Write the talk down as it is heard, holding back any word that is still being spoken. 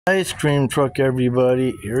Ice cream truck,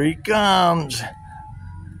 everybody. Here he comes.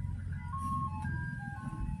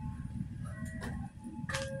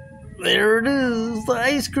 There it is, the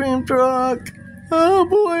ice cream truck. Oh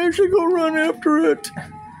boy, I should go run after it.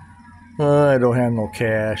 I don't have no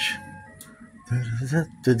cash. It's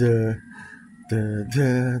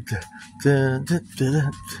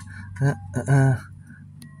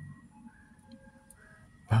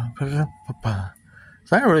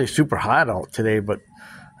not really super hot out today, but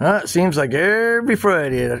it seems like every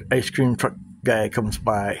Friday that ice cream truck guy comes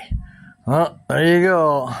by. Oh, there you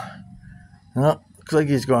go. Oh, looks like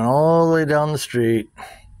he's going all the way down the street.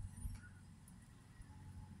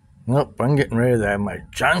 Nope, I'm getting ready to have my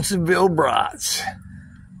Johnsonville brats.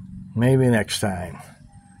 Maybe next time.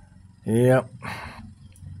 Yep.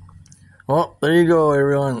 Well, there you go,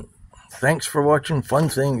 everyone. Thanks for watching Fun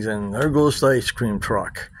Things, and there goes the ice cream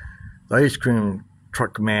truck. The ice cream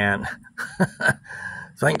truck man.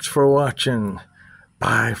 Thanks for watching.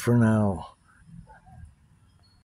 Bye for now.